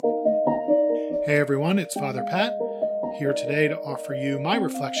Hey everyone, it's Father Pat here today to offer you my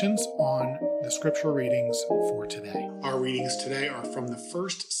reflections on the scripture readings for today. Our readings today are from the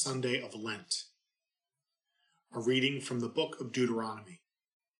first Sunday of Lent, a reading from the book of Deuteronomy.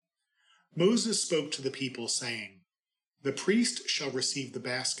 Moses spoke to the people, saying, "The priest shall receive the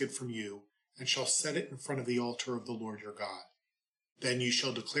basket from you and shall set it in front of the altar of the Lord your God. Then you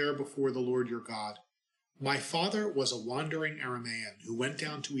shall declare before the Lord your God, my father was a wandering Aramaean who went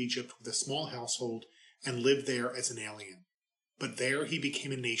down to Egypt with a small household and lived there as an alien. But there he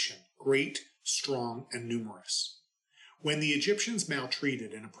became a nation, great, strong, and numerous. When the Egyptians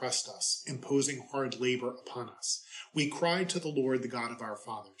maltreated and oppressed us, imposing hard labor upon us, we cried to the Lord, the God of our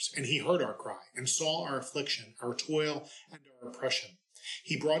fathers, and he heard our cry and saw our affliction, our toil, and our oppression.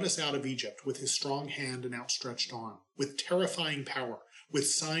 He brought us out of Egypt with his strong hand and outstretched arm, with terrifying power, with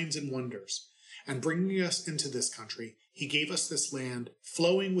signs and wonders. And bringing us into this country, he gave us this land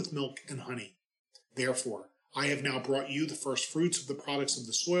flowing with milk and honey. Therefore, I have now brought you the first fruits of the products of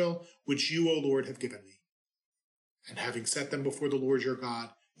the soil, which you, O Lord, have given me. And having set them before the Lord your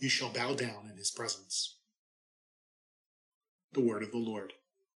God, you shall bow down in his presence." The word of the Lord.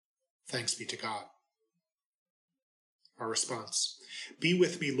 Thanks be to God. Our response: Be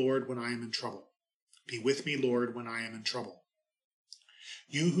with me, Lord, when I am in trouble. Be with me, Lord, when I am in trouble.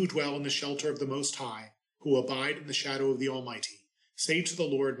 You who dwell in the shelter of the Most High, who abide in the shadow of the Almighty, say to the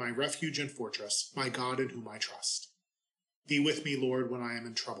Lord, my refuge and fortress, my God in whom I trust. Be with me, Lord, when I am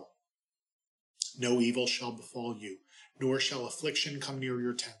in trouble. No evil shall befall you, nor shall affliction come near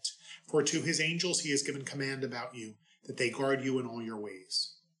your tent. For to his angels he has given command about you, that they guard you in all your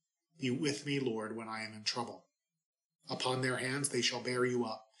ways. Be with me, Lord, when I am in trouble. Upon their hands they shall bear you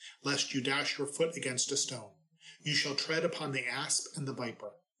up, lest you dash your foot against a stone. You shall tread upon the asp and the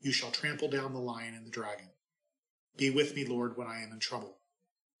viper. You shall trample down the lion and the dragon. Be with me, Lord, when I am in trouble.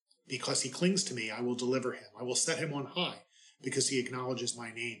 Because he clings to me, I will deliver him. I will set him on high, because he acknowledges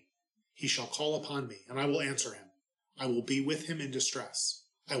my name. He shall call upon me, and I will answer him. I will be with him in distress.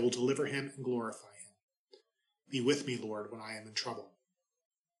 I will deliver him and glorify him. Be with me, Lord, when I am in trouble.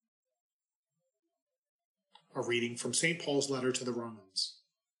 A reading from St. Paul's letter to the Romans.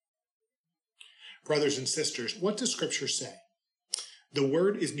 Brothers and sisters, what does Scripture say? The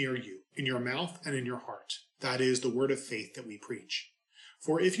word is near you, in your mouth and in your heart. That is the word of faith that we preach.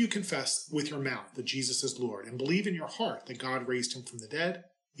 For if you confess with your mouth that Jesus is Lord and believe in your heart that God raised him from the dead,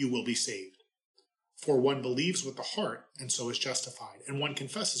 you will be saved. For one believes with the heart and so is justified, and one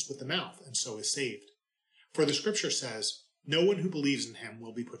confesses with the mouth and so is saved. For the Scripture says, no one who believes in him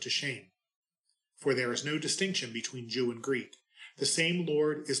will be put to shame. For there is no distinction between Jew and Greek. The same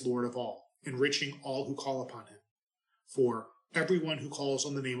Lord is Lord of all, enriching all who call upon him. For everyone who calls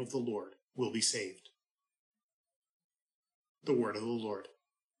on the name of the Lord will be saved. The word of the Lord.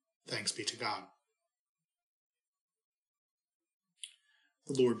 Thanks be to God.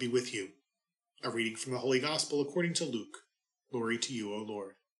 The Lord be with you. A reading from the Holy Gospel according to Luke. Glory to you, O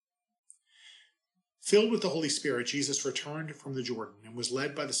Lord. Filled with the Holy Spirit, Jesus returned from the Jordan and was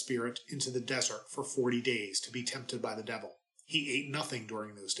led by the Spirit into the desert for 40 days to be tempted by the devil. He ate nothing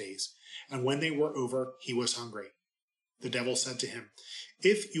during those days, and when they were over, he was hungry. The devil said to him,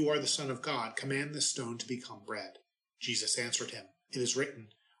 "If you are the Son of God, command this stone to become bread." Jesus answered him, "It is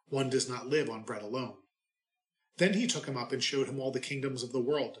written, one does not live on bread alone." Then he took him up and showed him all the kingdoms of the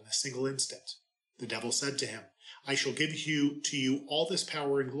world in a single instant. The devil said to him, "I shall give to you all this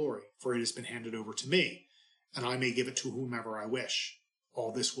power and glory, for it has been handed over to me, and I may give it to whomever I wish.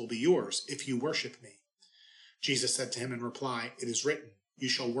 All this will be yours if you worship me." Jesus said to him in reply, "It is written, you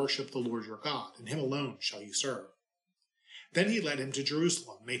shall worship the Lord your God, and him alone shall you serve." Then he led him to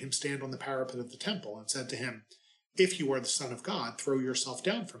Jerusalem, made him stand on the parapet of the temple, and said to him, "If you are the Son of God, throw yourself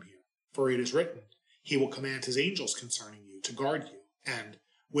down from here, for it is written, he will command his angels concerning you to guard you, and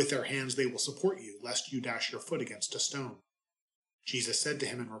with their hands they will support you, lest you dash your foot against a stone." Jesus said to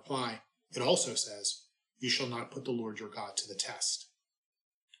him in reply, "It also says, you shall not put the Lord your God to the test."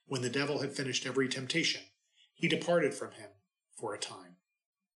 When the devil had finished every temptation, he departed from him for a time.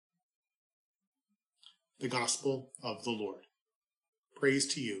 The Gospel of the Lord. Praise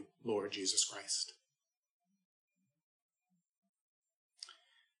to you, Lord Jesus Christ.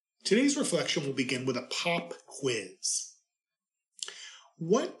 Today's reflection will begin with a pop quiz.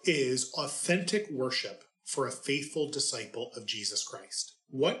 What is authentic worship for a faithful disciple of Jesus Christ?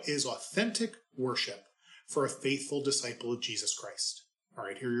 What is authentic worship for a faithful disciple of Jesus Christ? All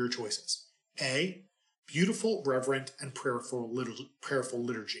right, here are your choices. A, beautiful, reverent, and prayerful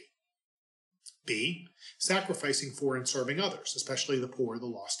liturgy. B, sacrificing for and serving others, especially the poor, the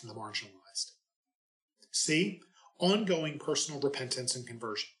lost, and the marginalized. C, ongoing personal repentance and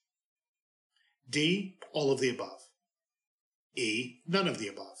conversion. D, all of the above. E, none of the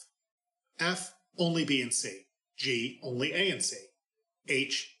above. F, only B and C. G, only A and C.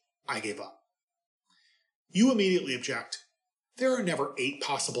 H, I gave up. You immediately object. There are never 8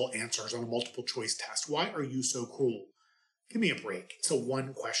 possible answers on a multiple choice test. Why are you so cruel? Give me a break. It's a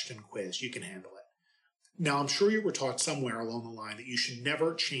 1-question quiz. You can handle it. Now, I'm sure you were taught somewhere along the line that you should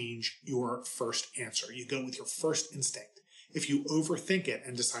never change your first answer. You go with your first instinct. If you overthink it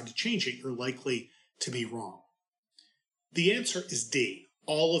and decide to change it, you're likely to be wrong. The answer is D,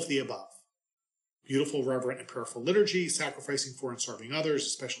 all of the above. Beautiful, reverent, and prayerful liturgy, sacrificing for and serving others,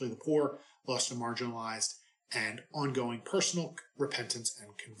 especially the poor, lost and marginalized, and ongoing personal repentance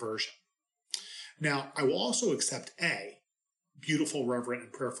and conversion. Now, I will also accept A, beautiful, reverent,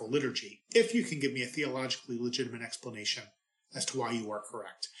 and prayerful liturgy, if you can give me a theologically legitimate explanation as to why you are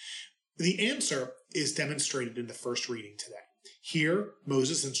correct. The answer is demonstrated in the first reading today. Here,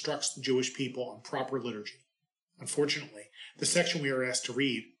 Moses instructs the Jewish people on proper liturgy. Unfortunately, the section we are asked to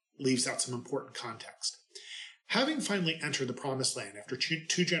read leaves out some important context. Having finally entered the Promised Land after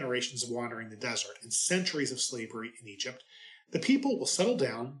 2 generations of wandering the desert and centuries of slavery in Egypt, the people will settle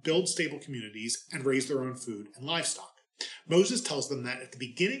down, build stable communities, and raise their own food and livestock. Moses tells them that at the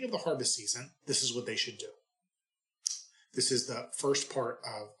beginning of the harvest season, this is what they should do. This is the first part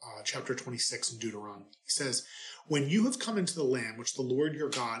of chapter 26 in Deuteronomy. He says, "When you have come into the land which the Lord your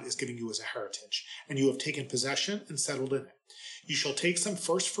God is giving you as a heritage, and you have taken possession and settled in it, you shall take some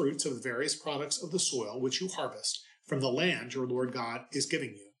first fruits of the various products of the soil which you harvest from the land your Lord God is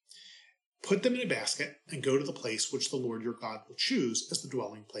giving you. Put them in a basket and go to the place which the Lord your God will choose as the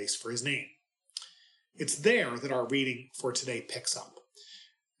dwelling place for his name." It's there that our reading for today picks up.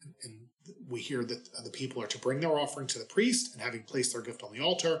 And we hear that the people are to bring their offering to the priest, and having placed their gift on the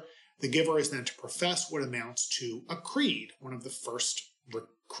altar, the giver is then to profess what amounts to a creed, one of the first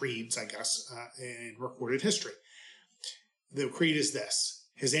creeds, I guess, in recorded history. The creed is this: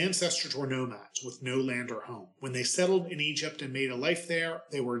 his ancestors were nomads with no land or home. When they settled in Egypt and made a life there,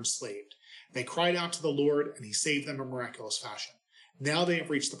 they were enslaved. They cried out to the Lord, and he saved them in miraculous fashion. Now they have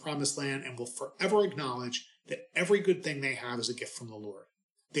reached the Promised Land and will forever acknowledge that every good thing they have is a gift from the Lord.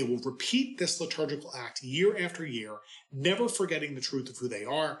 They will repeat this liturgical act year after year, never forgetting the truth of who they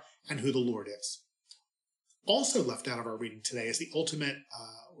are and who the Lord is. Also left out of our reading today is the ultimate,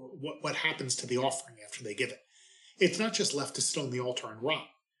 what happens to the offering after they give it. It's not just left to sit on the altar and rot.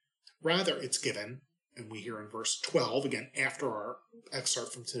 Rather, it's given, and we hear in verse 12, again, after our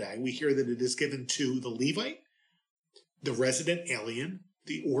excerpt from today, we hear that it is given to the Levite, the resident alien,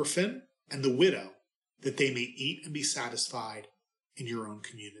 the orphan, and the widow, that they may eat and be satisfied in your own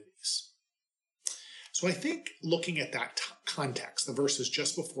communities. So I think looking at that context, the verses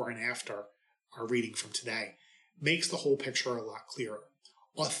just before and after our reading from today, makes the whole picture a lot clearer.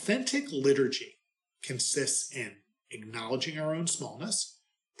 Authentic liturgy consists in acknowledging our own smallness,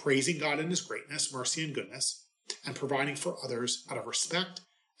 praising God in his greatness, mercy, and goodness, and providing for others out of respect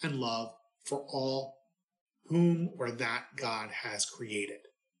and love for all whom or that God has created.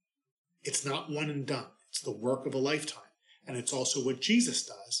 It's not one and done. It's the work of a lifetime. And it's also what Jesus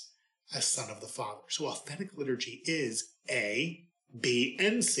does as Son of the Father. So authentic liturgy is A, B,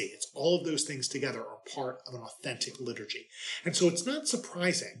 and C. It's all of those things together are part of an authentic liturgy. And so it's not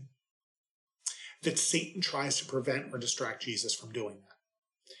surprising that Satan tries to prevent or distract Jesus from doing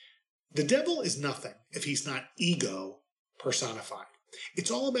that. The devil is nothing if he's not ego personified.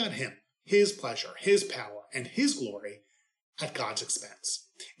 It's all about him, his pleasure, his power, and his glory at God's expense.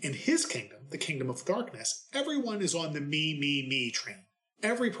 In his kingdom, the kingdom of darkness, everyone is on the me train.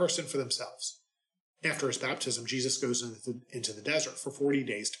 Every person for themselves. After his baptism, Jesus goes into the desert for 40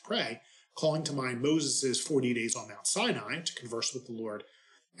 days to pray, calling to mind Moses' 40 days on Mount Sinai to converse with the Lord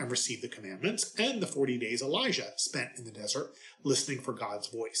and receive the commandments, and the 40 days Elijah spent in the desert listening for God's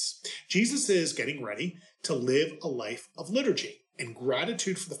voice. Jesus is getting ready to live a life of liturgy. In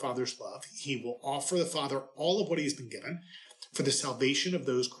gratitude for the Father's love, he will offer the Father all of what he's been given for the salvation of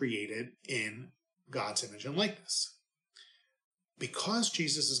those created in God's image and likeness. Because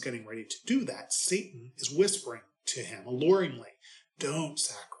Jesus is getting ready to do that, Satan is whispering to him alluringly, "Don't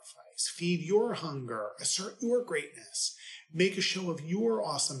sacrifice, feed your hunger, assert your greatness, make a show of your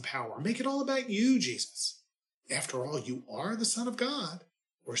awesome power, make it all about you, Jesus. After all, you are the Son of God,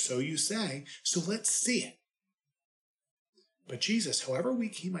 or so you say, so let's see it." But Jesus, however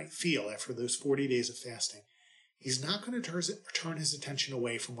weak he might feel after those 40 days of fasting, he's not going to turn his attention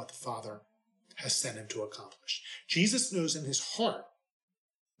away from what the Father has sent him to accomplish. Jesus knows in his heart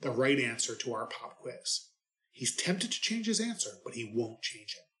the right answer to our pop quiz. He's tempted to change his answer, but he won't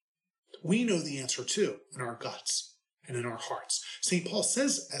change it. We know the answer too in our guts and in our hearts. St. Paul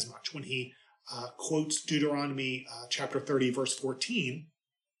says as much when he quotes Deuteronomy chapter 30, verse 14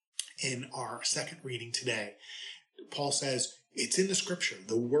 in our second reading today. Paul says, it's in the scripture.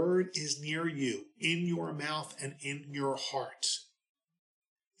 The word is near you, in your mouth and in your heart.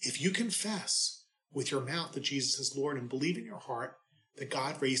 If you confess with your mouth that Jesus is Lord and believe in your heart that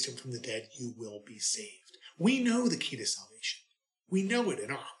God raised him from the dead, you will be saved. We know the key to salvation. We know it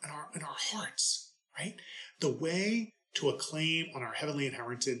in our hearts, right? The way to a claim on our heavenly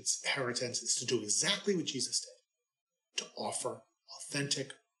inheritance is to do exactly what Jesus did, to offer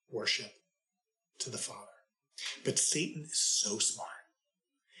authentic worship to the Father. But Satan is so smart.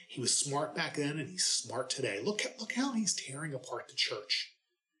 He was smart back then and he's smart today. Look how he's tearing apart the church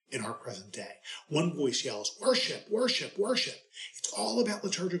in our present day. One voice yells, worship, worship, worship. It's all about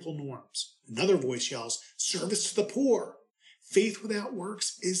liturgical norms. Another voice yells, service to the poor. Faith without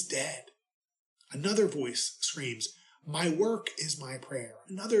works is dead. Another voice screams, my work is my prayer.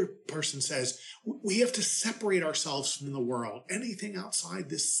 Another person says, we have to separate ourselves from the world. Anything outside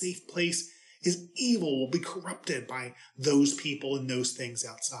this safe place is evil, will be corrupted by those people and those things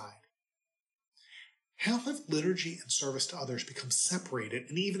outside. How have liturgy and service to others become separated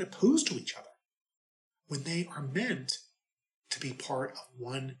and even opposed to each other when they are meant to be part of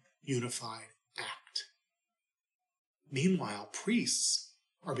one unified act? Meanwhile, priests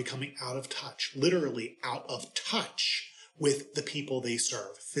are becoming out of touch, literally out of touch with the people they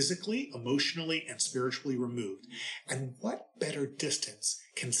serve, physically, emotionally, and spiritually removed. And what better distance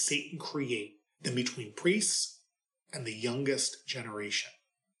can Satan create than between priests and the youngest generation,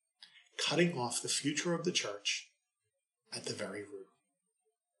 cutting off the future of the church at the very root?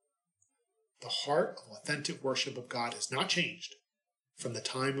 The heart of authentic worship of God has not changed from the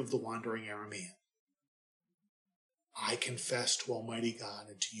time of the wandering Aramean. I confess to Almighty God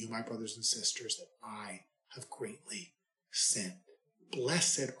and to you, my brothers and sisters, that I have greatly sinned.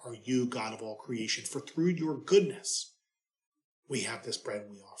 Blessed are you, God of all creation, for through your goodness we have this bread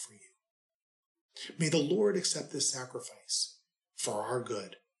we offer you. May the Lord accept this sacrifice for our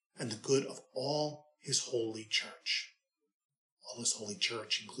good and the good of all his holy church. All his holy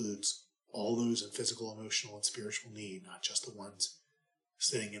church includes all those in physical, emotional, and spiritual need, not just the ones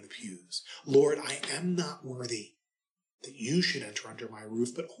sitting in the pews. Lord, I am not worthy that you should enter under my roof,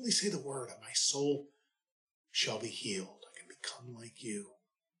 but only say the word, and my soul shall be healed. I can become like you.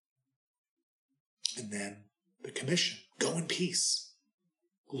 And then the commission, go in peace,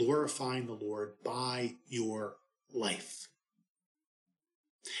 glorifying the Lord by your life.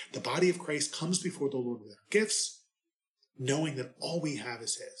 The body of Christ comes before the Lord with our gifts, knowing that all we have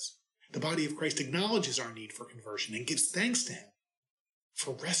is his. The body of Christ acknowledges our need for conversion and gives thanks to him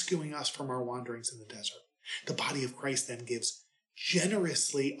for rescuing us from our wanderings in the desert. The body of Christ then gives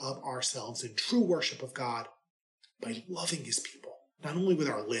generously of ourselves in true worship of God by loving his people, not only with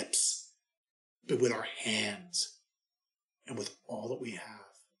our lips, but with our hands and with all that we have.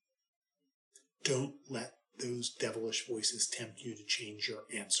 Don't let those devilish voices tempt you to change your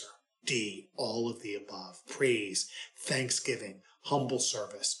answer. D, all of the above. Praise, thanksgiving, humble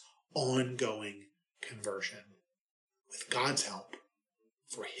service, ongoing conversion. With God's help,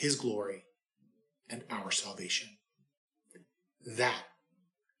 for his glory and our salvation. That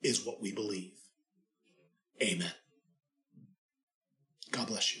is what we believe. Amen. God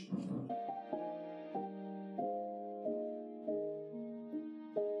bless you.